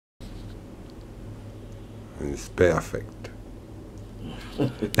It's perfect.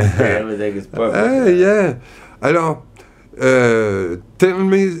 Everything is perfect. Yeah. Alors, tell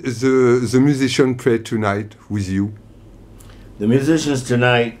me the musician play tonight with you. The musicians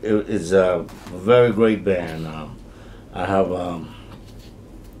tonight is a very great band. I have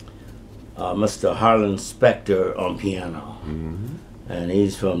Mr. Harlan Spector on piano, and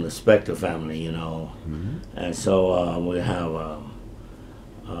he's from the Spector family, you know. And so we have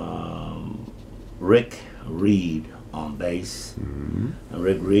Rick Reed on bass. And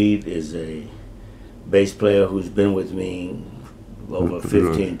Rick Reed is a bass player who's been with me over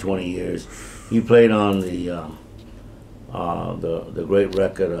 15, 20 years. He played on the great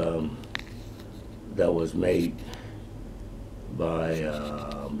record that was made by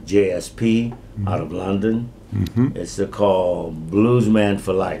JSP out of London. It's called Bluesman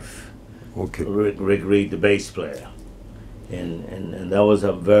for Life. Okay. Rick Reed, the bass player, and that was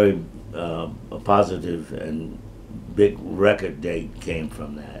a very a positive and big record date came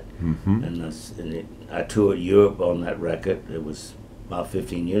from that. And I toured Europe on that record. It was about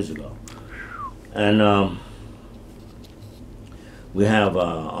 15 years ago, and we have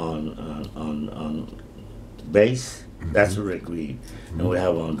on bass, that's Rick Reed, and we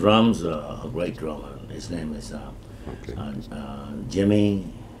have on drums a great drummer. His name is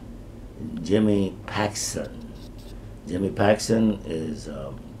Jimmy Paxson. Jimmy Paxson is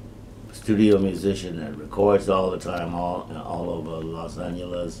a studio musician that records all the time, all over Los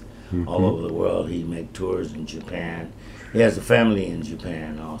Angeles, all over the world. He makes tours in Japan. He has a family in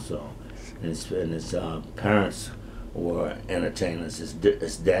Japan also, and his parents were entertainers. His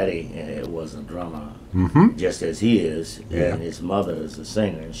daddy was a drummer, just as he is, and his mother is a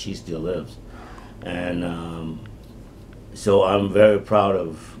singer, and she still lives. And so I'm very proud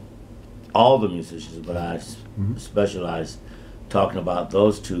of all the musicians, but I specialize talking about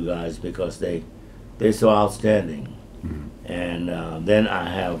those two guys because they're so outstanding. And then I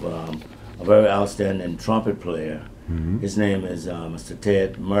have a very outstanding trumpet player. His name is Mr.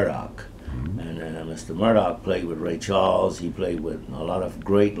 Ted Murdoch. And Mr. Murdoch played with Ray Charles. He played with a lot of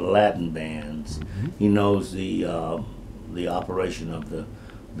great Latin bands. He knows the operation of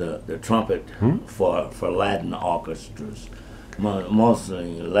the trumpet for Latin orchestras.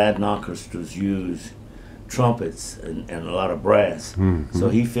 Mostly Latin orchestras use trumpets and a lot of brass. So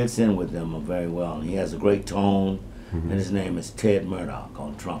he fits in with them very well. He has a great tone, and his name is Ted Murdoch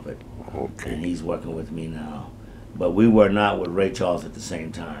on trumpet. Okay. And he's working with me now. But we were not with Ray Charles at the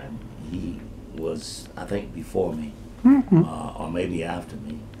same time. He was, I think, before me, or maybe after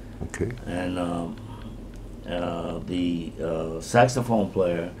me. Okay. And the saxophone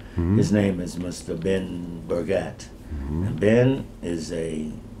player, his name is Mr. Ben Burgett. And Ben is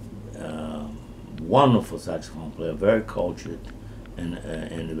a wonderful saxophone player, very cultured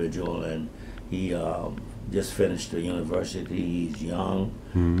individual, and he just finished the university. He's young,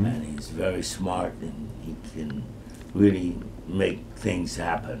 and he's very smart, and he can really make things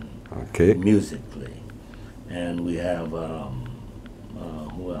happen musically. And we have,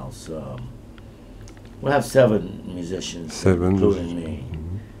 who else? We have 7 musicians, including me.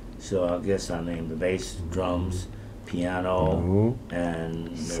 So I guess I named the bass, drums, piano,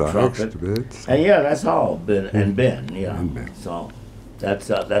 and the trumpet. And yeah, that's all. Ben, yeah. So that's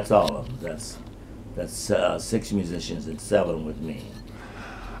all of them. That's 6 musicians and 7 with me.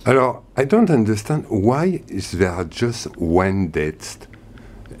 Alors, I don't understand why is there just one date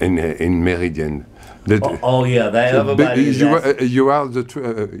in Meridian. Yeah, that everybody. You are the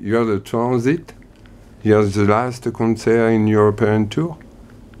transit. You are the last concert in European tour.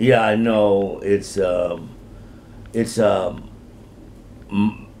 Yeah, I know. It's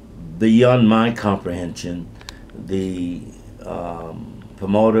beyond my comprehension. The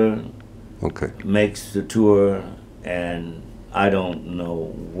promoter makes the tour, and I don't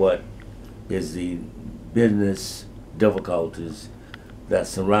know what is the business difficulties that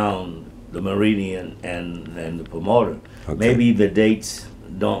surround the Meridian and the promoter. Maybe the dates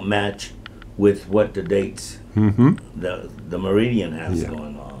don't match with what the dates the Meridian has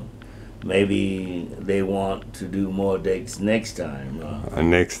going on. Maybe they want to do more dates next time.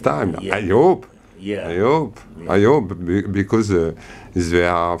 Next time, I hope. Yeah. I hope, because there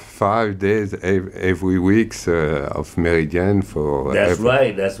are 5 days every week of Meridian for. That's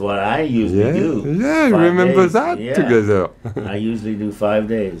right. That's what I usually do. Yeah, remember days. that together. I usually do 5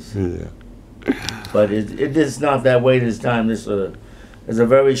 days. Yeah. But it is not that way this time. This is a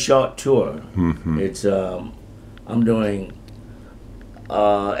very short tour. It's I'm doing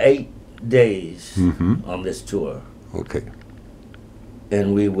 8 days on this tour. Okay.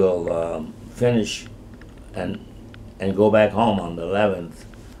 And we will finish and go back home on the 11th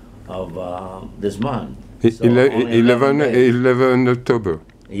of this month. So only 11 days. 11 October.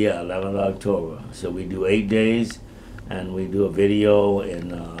 Yeah, 11th October. So we do 8 days, and we do a video in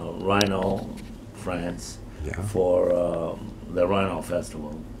Rhino, France, Yeah. for the Rhino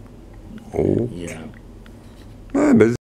Festival. Oh. Yeah. Ah, ben,